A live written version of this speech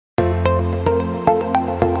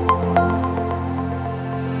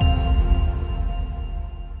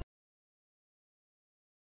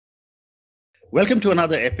Welcome to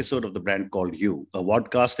another episode of The Brand Called You, a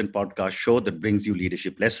podcast and podcast show that brings you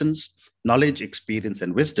leadership lessons, knowledge, experience,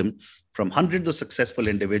 and wisdom from hundreds of successful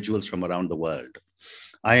individuals from around the world.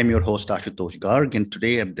 I am your host, Ashutosh Garg, and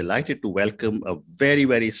today I'm delighted to welcome a very,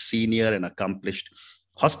 very senior and accomplished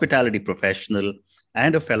hospitality professional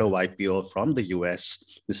and a fellow YPO from the US,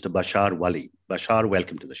 Mr. Bashar Wali. Bashar,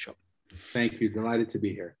 welcome to the show. Thank you. Delighted to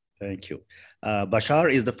be here. Thank you. Bashar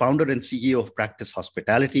is the founder and CEO of Practice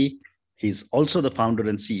Hospitality. He's also the founder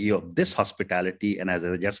and CEO of This Hospitality. And as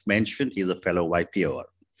I just mentioned, he's a fellow YPOer.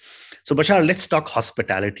 So Bashar, let's talk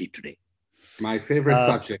hospitality today. My favorite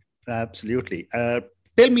subject. Absolutely.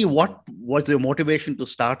 Tell me, what was the motivation to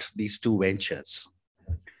start these two ventures?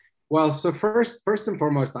 Well, so first and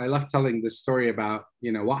foremost, I love telling this story about,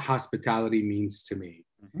 what hospitality means to me.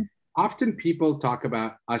 Mm-hmm. Often people talk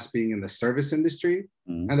about us being in the service industry,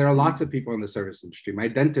 and there are lots of people in the service industry. My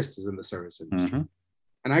dentist is in the service industry. Mm-hmm.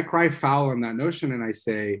 And I cry foul on that notion, and I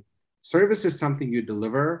say, service is something you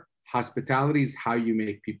deliver. Hospitality is how you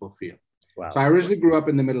make people feel. Wow. So I originally grew up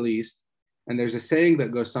in the Middle East, and there's a saying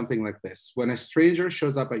that goes something like this. When a stranger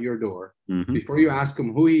shows up at your door, before you ask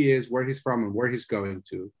him who he is, where he's from, and where he's going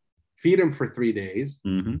to, feed him for 3 days,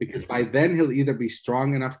 because by then he'll either be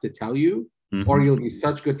strong enough to tell you, or you'll be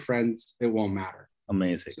such good friends, it won't matter.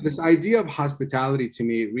 Amazing. So this idea of hospitality to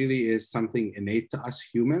me really is something innate to us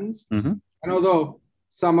humans. And although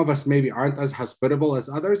some of us maybe aren't as hospitable as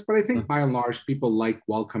others, but I think by and large, people like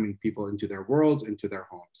welcoming people into their worlds, into their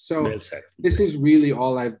homes. So this is really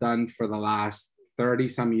all I've done for the last 30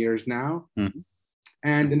 some years now.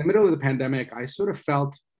 And in the middle of the pandemic, I sort of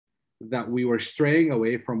felt that we were straying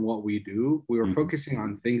away from what we do. We were focusing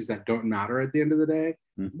on things that don't matter at the end of the day,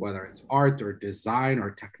 whether it's art or design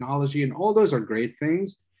or technology, and all those are great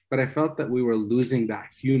things. But I felt that we were losing that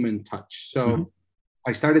human touch. So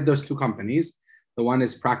I started those two companies. The one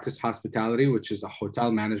is Practice Hospitality, which is a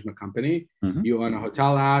hotel management company. You own a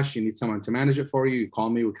hotel, Ash, you need someone to manage it for you. You call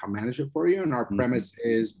me, we come manage it for you. And our premise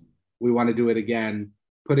is we want to do it again,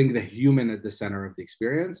 putting the human at the center of the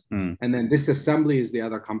experience. And then This Assembly is the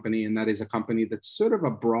other company. And that is a company that's sort of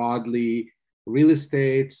a broadly real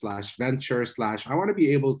estate / venture / I want to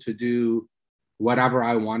be able to do whatever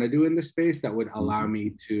I want to do in the space that would allow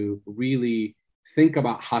me to really think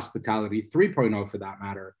about hospitality 3.0 for that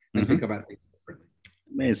matter, and think about things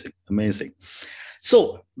differently. Amazing.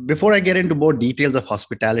 So before I get into more details of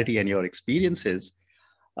hospitality and your experiences,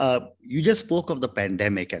 you just spoke of the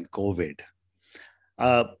pandemic and COVID.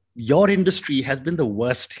 Your industry has been the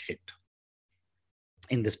worst hit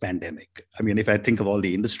in this pandemic. I mean, if I think of all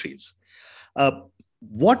the industries,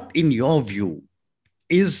 what in your view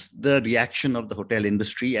is the reaction of the hotel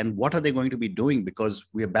industry, and what are they going to be doing? Because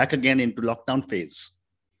we are back again into lockdown phase.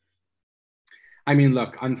 I mean,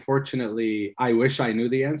 look, unfortunately, I wish I knew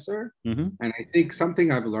the answer. And I think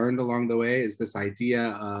something I've learned along the way is this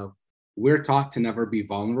idea of we're taught to never be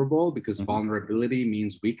vulnerable because vulnerability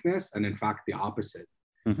means weakness. And in fact, the opposite.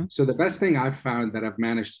 So the best thing I've found that I've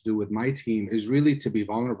managed to do with my team is really to be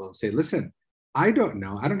vulnerable and say, listen, I don't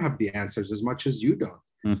know. I don't have the answers as much as you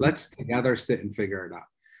don't. Let's together sit and figure it out.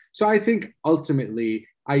 So I think ultimately,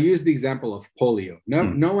 I use the example of polio.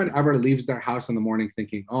 No one ever leaves their house in the morning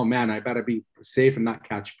thinking, oh man, I better be safe and not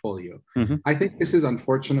catch polio. I think this is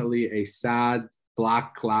unfortunately a sad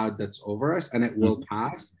black cloud that's over us, and it will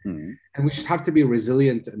pass. And we just have to be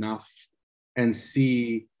resilient enough and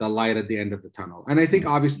see the light at the end of the tunnel. And I think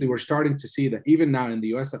obviously we're starting to see that even now in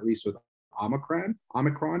the US, at least with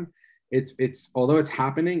Omicron, it's although it's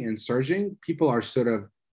happening and surging, people are sort of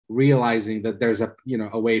realizing that there's a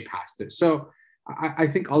way past it. So I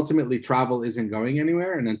think ultimately travel isn't going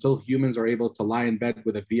anywhere. And until humans are able to lie in bed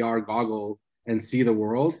with a VR goggle and see the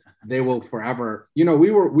world, they will forever,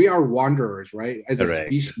 we are wanderers, right? As a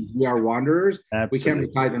species, we are wanderers. Absolutely. We can't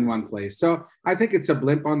be tied in one place. So I think it's a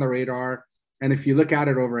blimp on the radar. And if you look at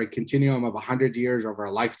it over a continuum of 100 years, over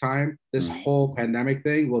a lifetime, this whole pandemic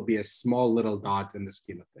thing will be a small little dot in the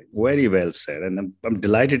scheme of things. Very well said. And I'm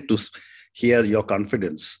delighted to hear your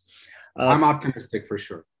confidence. I'm optimistic for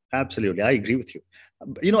sure. Absolutely. I agree with you.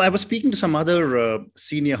 I was speaking to some other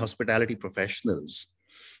senior hospitality professionals,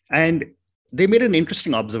 and they made an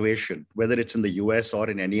interesting observation, whether it's in the US or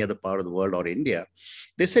in any other part of the world or India.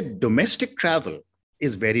 They said domestic travel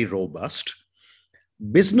is very robust.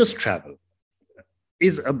 Business travel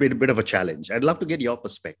is a bit of a challenge. I'd love to get your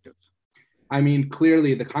perspective. I mean,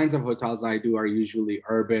 clearly the kinds of hotels I do are usually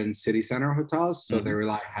urban city center hotels. So they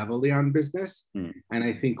rely heavily on business. And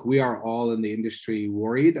I think we are all in the industry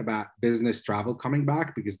worried about business travel coming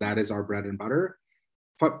back because that is our bread and butter.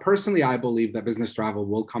 But personally, I believe that business travel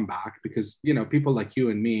will come back because, people like you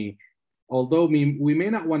and me although we may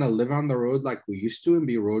not want to live on the road like we used to and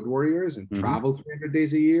be road warriors and travel 300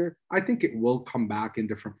 days a year, I think it will come back in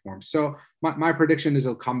different forms. So my prediction is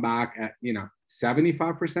it'll come back at,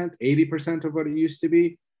 75%, 80% of what it used to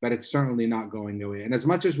be, but it's certainly not going away. And as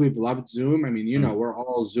much as we've loved Zoom, I mean, we're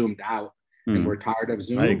all zoomed out and we're tired of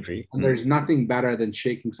Zoom. I agree. And there's nothing better than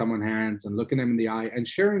shaking someone's hands and looking them in the eye and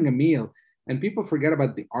sharing a meal. And people forget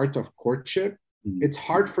about the art of courtship. It's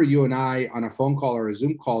hard for you and I on a phone call or a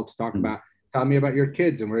Zoom call to talk about, tell me about your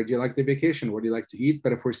kids and where do you like the vacation? What do you like to eat?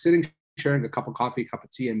 But if we're sitting, sharing a cup of coffee, a cup of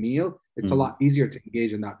tea, a meal, it's a lot easier to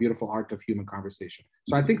engage in that beautiful art of human conversation.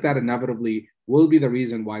 So I think that inevitably will be the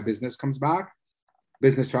reason why business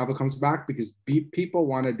travel comes back, because people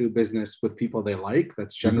want to do business with people they like.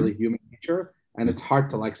 That's generally human nature. And it's hard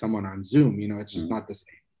to like someone on Zoom. It's just not the same.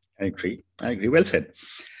 I agree. Well said.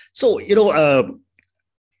 So,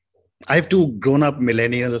 I have two grown-up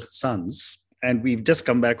millennial sons, and we've just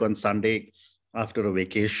come back on Sunday after a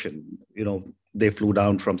vacation. They flew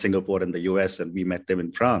down from Singapore in the US, and we met them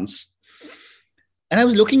in France. And I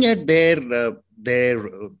was looking at their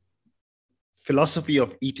philosophy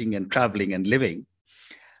of eating and traveling and living.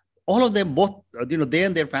 All of them, both, they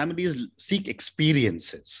and their families seek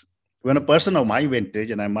experiences. When a person of my vintage,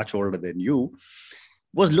 and I'm much older than you,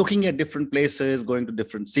 was looking at different places, going to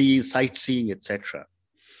different seas, sightseeing, etc.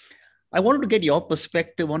 I wanted to get your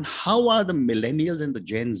perspective on how are the millennials and the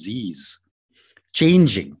Gen Zs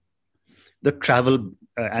changing the travel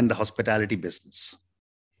and the hospitality business?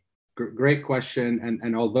 Great question.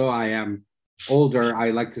 And although I am older, I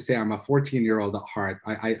like to say I'm a 14-year-old at heart.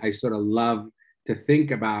 I sort of love to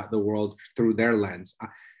think about the world through their lens.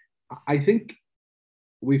 I think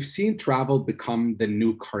we've seen travel become the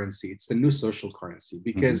new currency. It's the new social currency,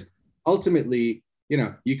 because ultimately,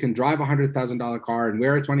 you can drive a $100,000 car and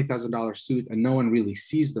wear a $20,000 suit and no one really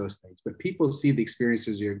sees those things, but people see the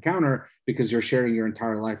experiences you encounter because you're sharing your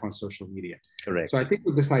entire life on social media. Correct. So I think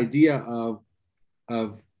with this idea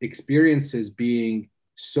of experiences being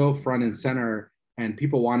so front and center and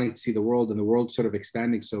people wanting to see the world and the world sort of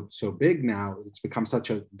expanding so big now, it's become such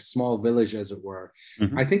a small village, as it were.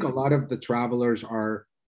 I think a lot of the travelers are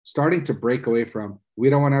starting to break away from, we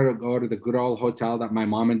don't want to go to the good old hotel that my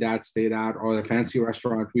mom and dad stayed at or the fancy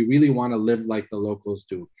restaurant. We really want to live like the locals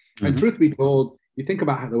do. And truth be told, you think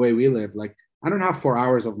about the way we live, like I don't have 4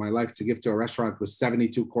 hours of my life to give to a restaurant with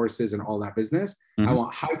 72 courses and all that business. I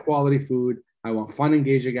want high quality food. I want fun,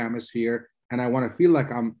 engaging atmosphere. And I want to feel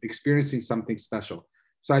like I'm experiencing something special.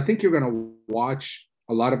 So I think you're going to watch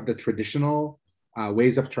a lot of the traditional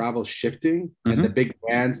ways of travel shifting, and the big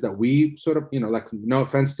brands that we sort of, like, no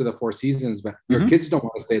offense to the Four Seasons, but your kids don't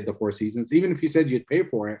want to stay at the Four Seasons, even if you said you'd pay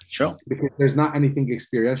for it. Sure. Because there's not anything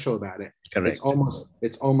experiential about it. Correct.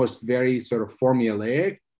 It's almost very sort of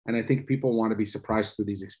formulaic. And I think people want to be surprised through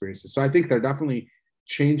these experiences. So I think they're definitely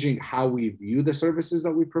changing how we view the services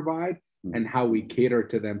that we provide and how we cater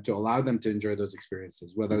to them to allow them to enjoy those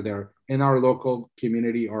experiences, whether they're in our local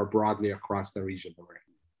community or broadly across the region that we're in.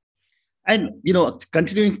 And,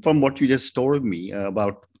 continuing from what you just told me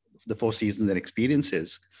about the Four Seasons and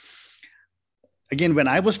experiences, again, when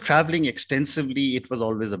I was traveling extensively, it was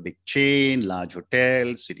always a big chain, large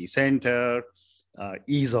hotel, city center,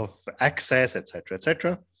 ease of access, etc.,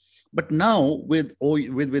 etc. But now with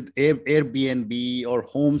Airbnb or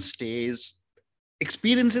homestays,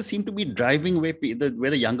 experiences seem to be driving where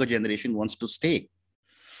the younger generation wants to stay.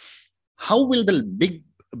 How will the big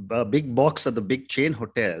box or the big chain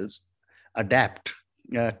hotels adapt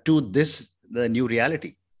to the new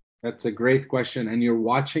reality? That's a great question. And you're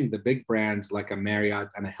watching the big brands like a Marriott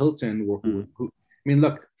and a Hilton who I mean,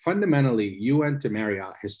 look, fundamentally, you went to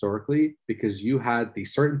Marriott historically because you had the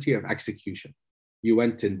certainty of execution. You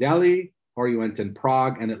went in Delhi or you went in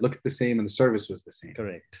Prague and it looked the same and the service was the same.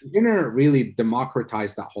 Correct. Dinner really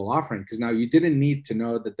democratized that whole offering, because now you didn't need to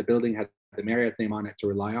know that the building had the Marriott name on it to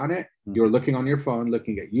rely on it. You're looking on your phone,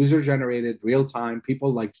 looking at user-generated, real-time,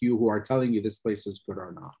 people like you who are telling you this place is good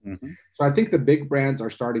or not. So I think the big brands are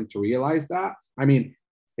starting to realize that. I mean,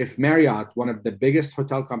 if Marriott, one of the biggest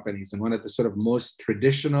hotel companies and one of the sort of most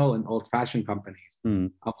traditional and old-fashioned companies,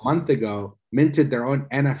 a month ago minted their own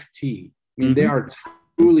NFT, I mean, they are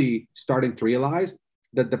truly starting to realize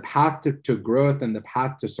that the path to growth and the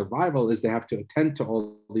path to survival is they have to attend to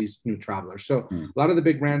all these new travelers. So a lot of the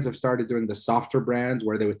big brands have started doing the softer brands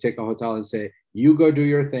where they would take a hotel and say, you go do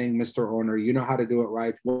your thing, Mr. Owner, you know how to do it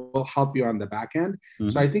right. We'll help you on the back end.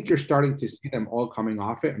 So I think you're starting to see them all coming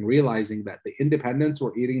off it and realizing that the independents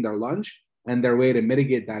were eating their lunch, and their way to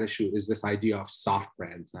mitigate that issue is this idea of soft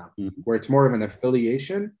brands now, where it's more of an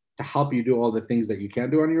affiliation to help you do all the things that you can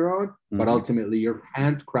do on your own, but ultimately you're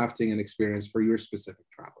handcrafting an experience for your specific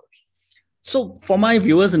travelers. So for my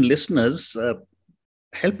viewers and listeners,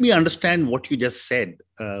 help me understand what you just said.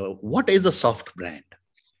 What is the soft brand?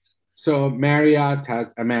 So Marriott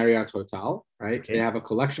has a Marriott hotel, right? Okay. They have a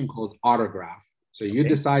collection called Autograph. So you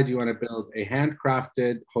decide you want to build a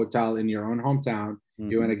handcrafted hotel in your own hometown.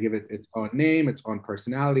 You want to give it its own name, its own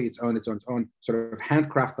personality, its own sort of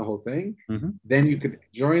handcraft the whole thing. Then you could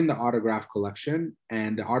join the Autograph collection,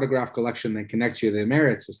 and the Autograph collection then connects you to the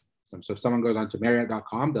Marriott system. So if someone goes onto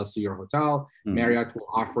Marriott.com, they'll see your hotel. Marriott will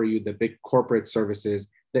offer you the big corporate services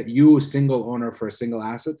that you, single owner for a single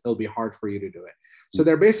asset, it'll be hard for you to do it. So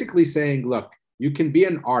they're basically saying, look, you can be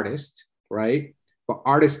an artist, right? But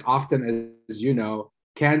artists often, as you know,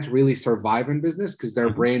 can't really survive in business because their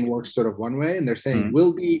brain works sort of one way. And they're saying,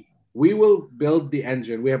 we will build the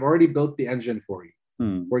engine. We have already built the engine for you.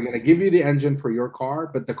 We're going to give you the engine for your car,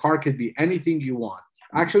 but the car could be anything you want.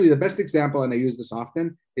 Actually, the best example, and I use this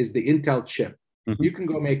often, is the Intel chip. You can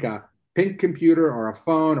go make a pink computer or a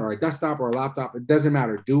phone or a desktop or a laptop. It doesn't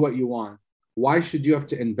matter. Do what you want. Why should you have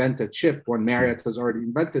to invent a chip when Marriott has already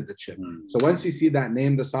invented the chip? So once you see that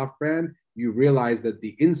name, the soft brand, you realize that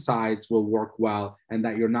the insides will work well and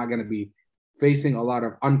that you're not going to be facing a lot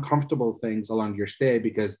of uncomfortable things along your stay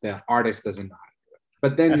because the artist doesn't know how to do it.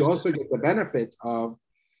 But then you also get the benefit of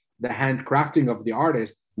the handcrafting of the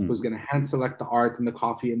artist who's going to hand select the art and the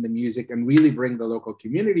coffee and the music and really bring the local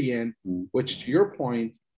community in, which to your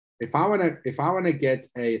point, if I want to get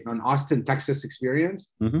an Austin, Texas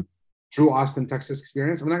experience, true Austin, Texas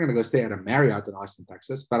experience, I'm not going to go stay at a Marriott in Austin,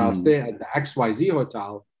 Texas, but I'll stay at the XYZ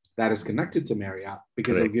hotel that is connected to Marriott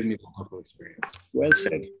because it'll give me the local experience. Well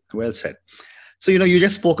said. Well said. So, you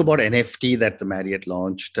just spoke about NFT that the Marriott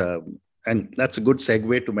launched. And that's a good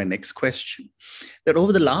segue to my next question. That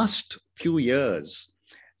over the last few years,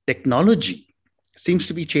 technology seems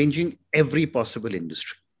to be changing every possible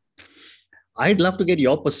industry. I'd love to get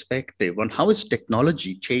your perspective on how is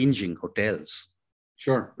technology changing hotels?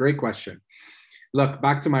 Sure. Great question. Look,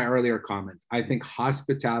 back to my earlier comment. I think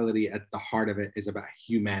hospitality at the heart of it is about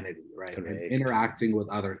humanity, right? And interacting with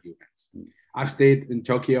other humans. I've stayed in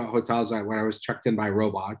Tokyo hotels where I was checked in by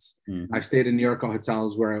robots. I've stayed in New York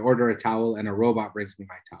hotels where I order a towel and a robot brings me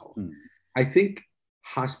my towel. I think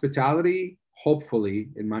hospitality, hopefully,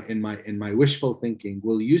 in my wishful thinking,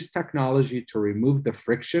 will use technology to remove the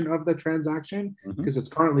friction of the transaction because it's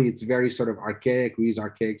very sort of archaic. We use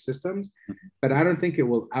archaic systems, but I don't think it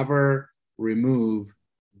will ever remove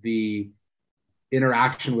the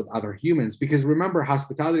interaction with other humans, because remember,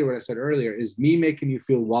 hospitality, what I said earlier, is me making you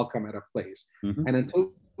feel welcome at a place. And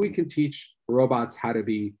until we can teach robots how to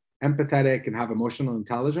be empathetic and have emotional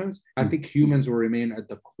intelligence, I think humans will remain at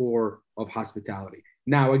the core of hospitality.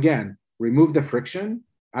 Now, again, remove the friction.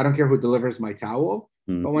 I don't care who delivers my towel,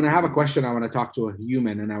 but when I have a question, I want to talk to a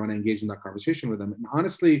human and I want to engage in that conversation with them. And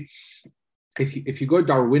honestly, if you go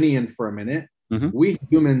Darwinian for a minute, we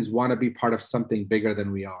humans want to be part of something bigger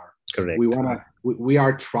than we are. Correct. We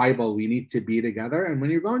are tribal. We need to be together. And when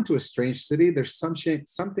you're going to a strange city, there's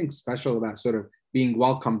something special about sort of being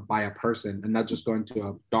welcomed by a person and not just going to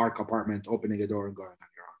a dark apartment, opening a door and going on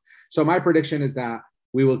your own. So my prediction is that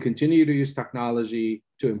we will continue to use technology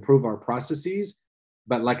to improve our processes.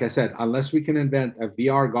 But like I said, unless we can invent a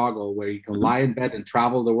VR goggle where you can lie in bed and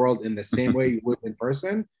travel the world in the same way you would in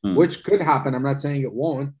person, which could happen, I'm not saying it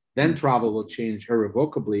won't, then travel will change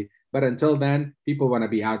irrevocably. But until then, people want to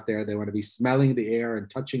be out there. They want to be smelling the air and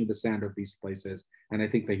touching the sand of these places. And I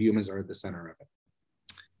think the humans are at the center of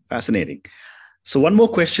it. Fascinating. So one more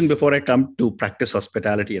question before I come to practice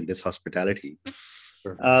hospitality and this hospitality.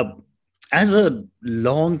 Sure. As a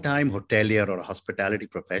long-time hotelier or a hospitality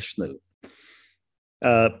professional,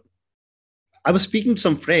 I was speaking to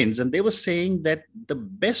some friends and they were saying that the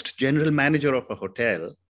best general manager of a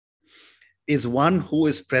hotel is one who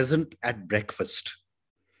is present at breakfast,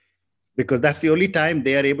 because that's the only time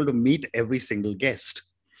they are able to meet every single guest.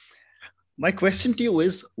 My question to you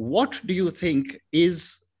is, what do you think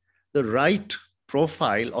is the right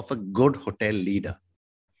profile of a good hotel leader?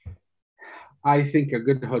 I think a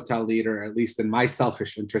good hotel leader, at least in my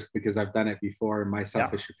selfish interest, because I've done it before, my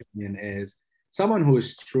selfish opinion is someone who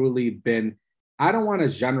has truly been, I don't want a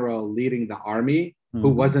general leading the army who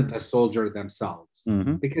wasn't a soldier themselves.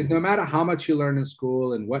 Because no matter how much you learn in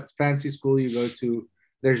school and what fancy school you go to,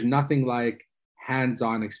 there's nothing like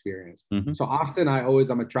hands-on experience. So often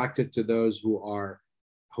I'm attracted to those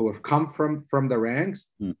who have come from the ranks.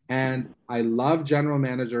 And I love general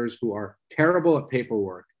managers who are terrible at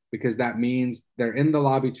paperwork, because that means they're in the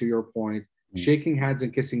lobby, to your point, shaking hands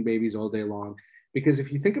and kissing babies all day long. Because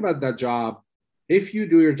if you think about that job, if you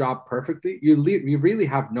do your job perfectly, you really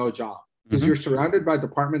have no job, because you're surrounded by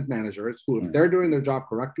department managers who, if they're doing their job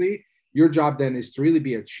correctly, Your job then is to really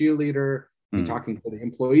be a cheerleader, be talking to the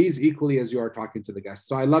employees equally as you are talking to the guests.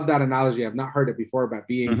 So I love that analogy. I've not heard it before about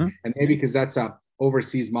being, and maybe because that's a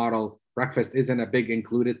overseas model, breakfast isn't a big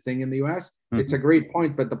included thing in the US. It's a great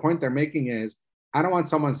point, but the point they're making is, I don't want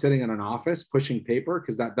someone sitting in an office pushing paper,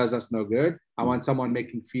 because that does us no good. I want someone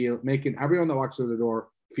making everyone that walks through the door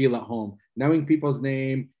feel at home, knowing people's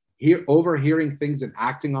name, overhearing things and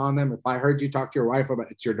acting on them. If I heard you talk to your wife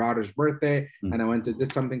about it's your daughter's birthday and I went to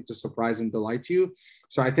did something to surprise and delight you.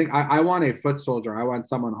 So I think I want a foot soldier. I want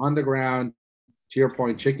someone on the ground, to your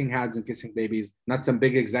point, shaking hands and kissing babies, not some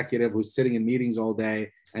big executive who's sitting in meetings all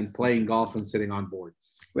day and playing golf and sitting on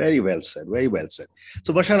boards. Very well said. Very well said.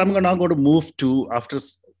 So Bashar, I'm now going to move to, after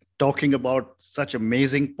talking about such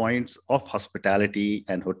amazing points of hospitality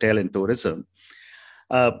and hotel and tourism,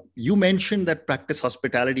 you mentioned that Practice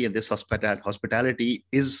Hospitality, and this hospitality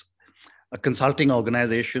is a consulting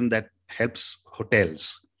organization that helps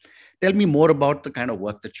hotels. Tell me more about the kind of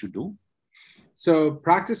work that you do. So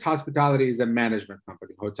Practice Hospitality is a management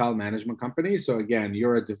company, hotel management company. So again,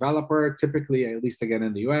 you're a developer, typically, at least again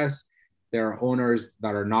in the US, there are owners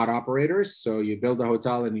that are not operators. So you build a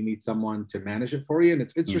hotel and you need someone to manage it for you. And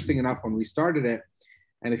it's interesting enough, when we started it,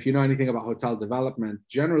 and if you know anything about hotel development,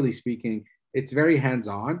 generally speaking, it's very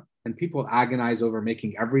hands-on, and people agonize over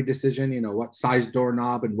making every decision, what size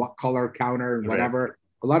doorknob and what color counter and whatever. Right.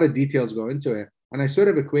 A lot of details go into it. And I sort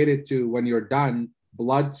of equate it to, when you're done,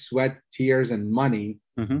 blood, sweat, tears, and money.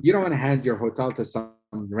 You don't want to hand your hotel to some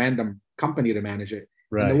random company to manage it.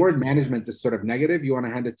 Right. And the word management is sort of negative. You want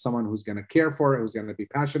to hand it to someone who's going to care for it, who's going to be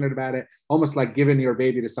passionate about it, almost like giving your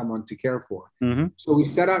baby to someone to care for. So we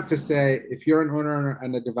set out to say, if you're an owner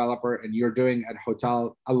and a developer and you're doing a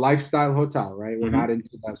hotel, a lifestyle hotel, right? We're not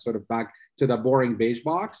into that sort of back to the boring beige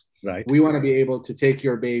box. Right. We want to be able to take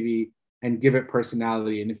your baby and give it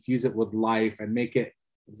personality and infuse it with life and make it,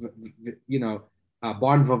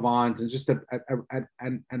 bon vivant, and just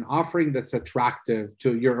an offering that's attractive,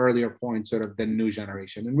 to your earlier point, sort of the new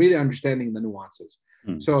generation, and really understanding the nuances.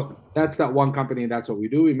 So that's that one company, and that's what we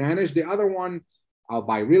do. We manage. The other one, I'll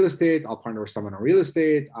buy real estate. I'll partner with someone on real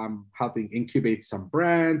estate. I'm helping incubate some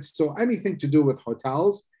brands. So anything to do with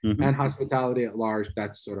hotels and hospitality at large,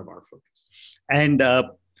 that's sort of our focus. And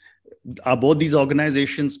are both these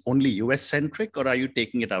organizations only US centric, or are you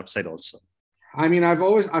taking it outside also? I mean,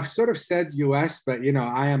 I've sort of said US, but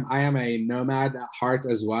I am a nomad at heart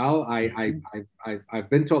as well. I've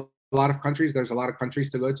been to a lot of countries. There's a lot of countries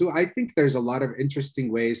to go to. I think there's a lot of interesting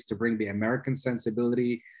ways to bring the American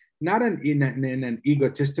sensibility, not in an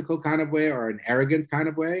egotistical kind of way or an arrogant kind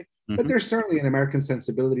of way, but there's certainly an American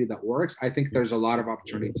sensibility that works. I think there's a lot of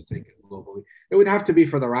opportunity to take it globally. It would have to be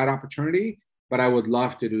for the right opportunity, but I would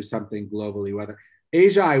love to do something globally, whether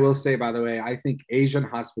Asia, I will say, by the way, I think Asian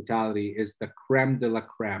hospitality is the creme de la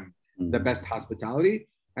creme, the best hospitality.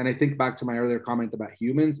 And I think back to my earlier comment about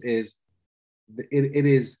humans is it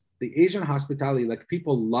is the Asian hospitality, like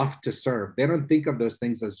people love to serve. They don't think of those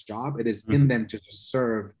things as job. It is in them to just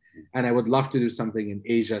serve. And I would love to do something in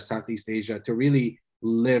Asia, Southeast Asia, to really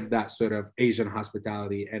live that sort of Asian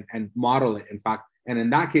hospitality and model it, in fact. And in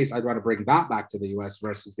that case, I'd want to bring that back to the US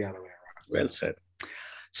versus the other way around. Well said.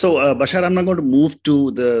 So, Bashar, I'm now going to move to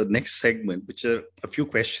the next segment, which are a few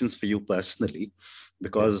questions for you personally,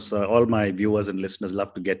 because all my viewers and listeners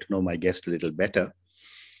love to get to know my guest a little better.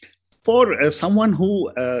 For someone who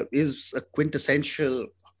is a quintessential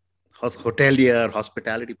hotelier,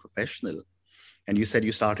 hospitality professional, and you said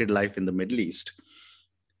you started life in the Middle East,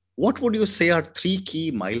 what would you say are 3 key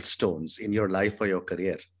milestones in your life or your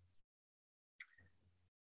career?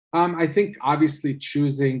 I think obviously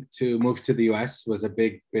choosing to move to the US was a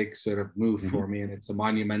big sort of move for me. And it's a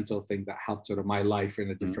monumental thing that helped sort of my life in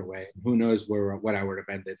a different way. Who knows what I would have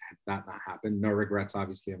ended had that not happened. No regrets,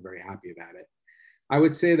 obviously. I'm very happy about it. I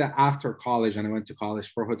would say that after college, and I went to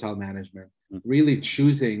college for hotel management, really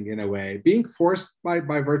choosing in a way, being forced by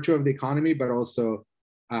virtue of the economy, but also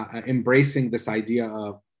embracing this idea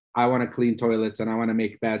of, I want to clean toilets and I want to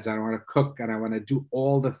make beds and I want to cook and I want to do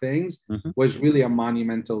all the things, was really a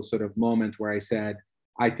monumental sort of moment where I said,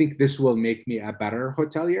 I think this will make me a better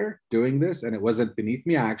hotelier doing this. And it wasn't beneath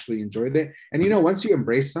me. I actually enjoyed it. And, once you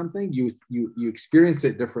embrace something, you experience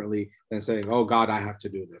it differently than saying, oh God, I have to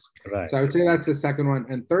do this. Right. So I would say that's the second one.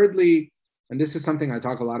 And thirdly, and this is something I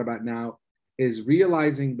talk a lot about now, is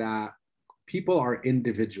realizing that people are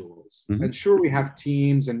individuals. And sure, we have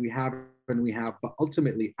teams and we have, but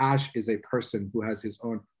ultimately Ash is a person who has his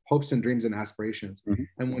own hopes and dreams and aspirations.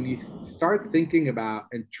 And when you start thinking about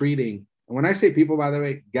and treating, and when I say people, by the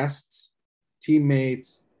way, guests,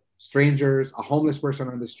 teammates, strangers, a homeless person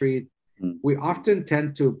on the street, we often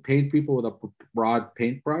tend to paint people with a broad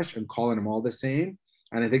paintbrush and calling them all the same.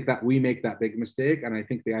 And I think that we make that big mistake. And I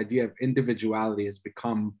think the idea of individuality has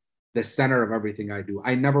become the center of everything I do.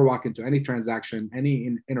 I never walk into any transaction,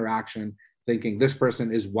 any interaction thinking this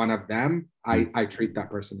person is one of them. I treat that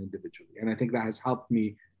person individually. And I think that has helped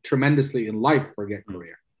me tremendously in life, forget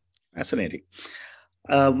career. Fascinating.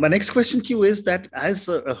 My next question to you is that as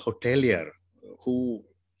a hotelier who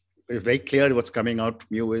is very clear what's coming out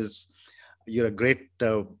from you is you're a great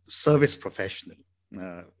service professional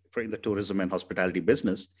in the tourism and hospitality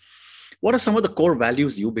business. What are some of the core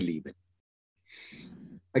values you believe in?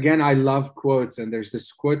 Again, I love quotes. And there's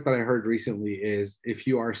this quote that I heard recently is, if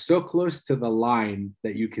you are so close to the line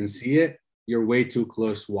that you can see it, you're way too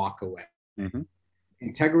close, walk away. Mm-hmm.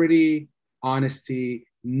 Integrity, honesty,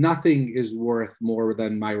 nothing is worth more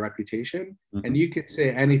than my reputation. Mm-hmm. And you could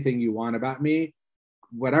say anything you want about me.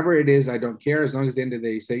 Whatever it is, I don't care. As long as at the end of the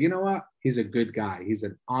day, you say, you know what? He's a good guy. He's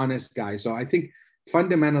an honest guy. So I think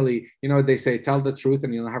fundamentally, they say, tell the truth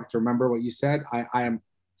and you'll have to remember what you said. I am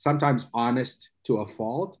sometimes honest to a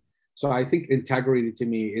fault. So I think integrity to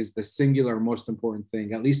me is the singular most important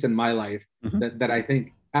thing, at least in my life, mm-hmm. that I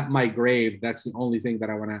think at my grave, that's the only thing that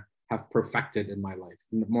I want to have perfected in my life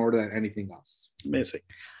more than anything else. Amazing.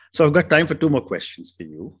 So I've got time for two more questions for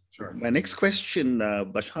you. Sure. My next question,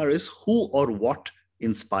 Bashar, is who or what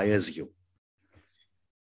inspires you?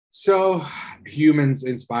 So humans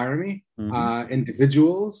inspire me, mm-hmm.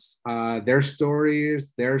 Individuals, their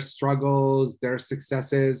stories, their struggles, their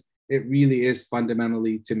successes. It really is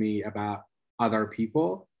fundamentally to me about other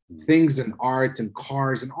people, mm-hmm. things in art and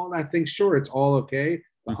cars and all that thing. Sure, it's all okay.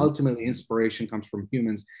 But mm-hmm. ultimately, inspiration comes from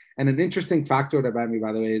humans. And an interesting factoid about me,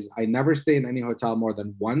 by the way, is I never stay in any hotel more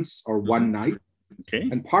than once or one mm-hmm. night. Okay.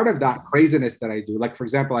 And part of that craziness that I do, like, for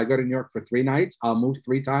example, I go to New York for 3 nights. I'll move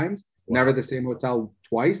 3 times, wow. never the same hotel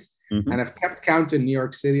twice. Mm-hmm. And I've kept count in New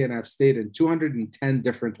York City and I've stayed in 210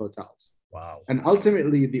 different hotels. Wow. And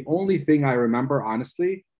ultimately, the only thing I remember,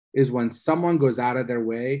 honestly, is when someone goes out of their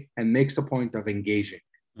way and makes a point of engaging.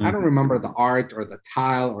 Mm-hmm. I don't remember the art or the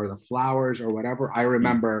tile or the flowers or whatever. I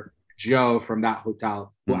remember Joe from that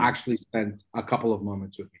hotel who actually spent a couple of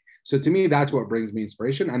moments with me. So to me, that's what brings me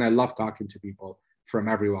inspiration. And I love talking to people from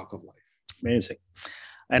every walk of life. Amazing.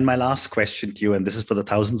 And my last question to you, and this is for the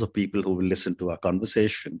thousands of people who will listen to our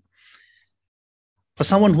conversation. For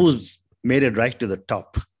someone who's made it right to the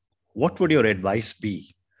top, what would your advice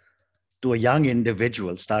be to a young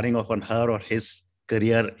individual starting off on her or his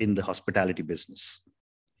career in the hospitality business?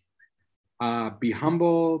 Be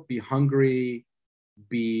humble, be hungry,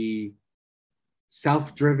 be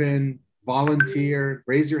self-driven, volunteer,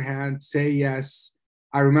 raise your hand, say yes.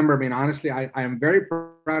 I remember, honestly, I am very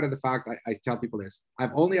proud of the fact I tell people this.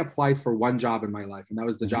 I've only applied for one job in my life, and that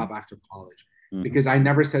was the mm-hmm. job after college. Mm-hmm. Because I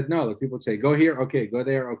never said no. Like, people would say, go here, okay, go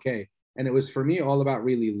there, okay. And it was for me all about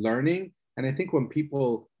really learning. And I think when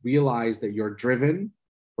people realize that you're driven,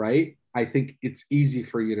 right, I think it's easy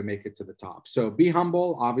for you to make it to the top. So be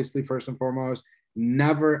humble, obviously, first and foremost.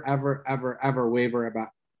 Never, ever, ever, ever waver about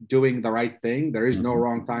doing the right thing. There is no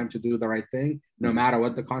wrong time to do the right thing, no matter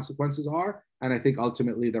what the consequences are. And I think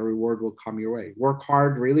ultimately the reward will come your way. Work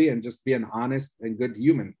hard, really, and just be an honest and good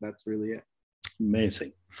human. That's really it.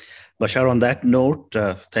 Amazing. Bashar, on that note,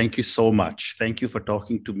 thank you so much. Thank you for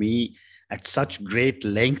talking to me at such great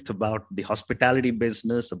length about the hospitality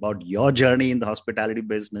business, about your journey in the hospitality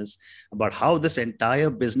business, about how this entire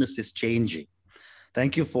business is changing.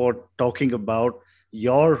 Thank you for talking about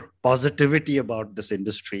your positivity about this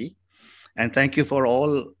industry. And thank you for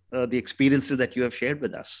all the experiences that you have shared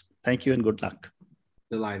with us. Thank you and good luck.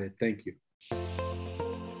 Delighted. Thank you.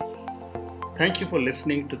 Thank you for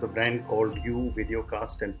listening to the Brand Called You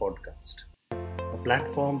videocast and podcast, a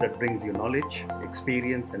platform that brings you knowledge,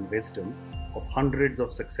 experience, and wisdom of hundreds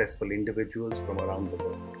of successful individuals from around the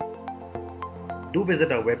world. Do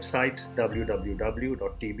visit our website www.tbcy.in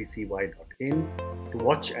to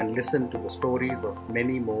watch and listen to the stories of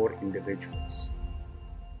many more individuals.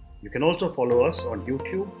 You can also follow us on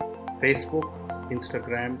YouTube, Facebook,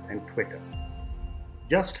 Instagram, and Twitter.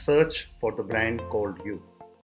 Just search for the Brand Called You.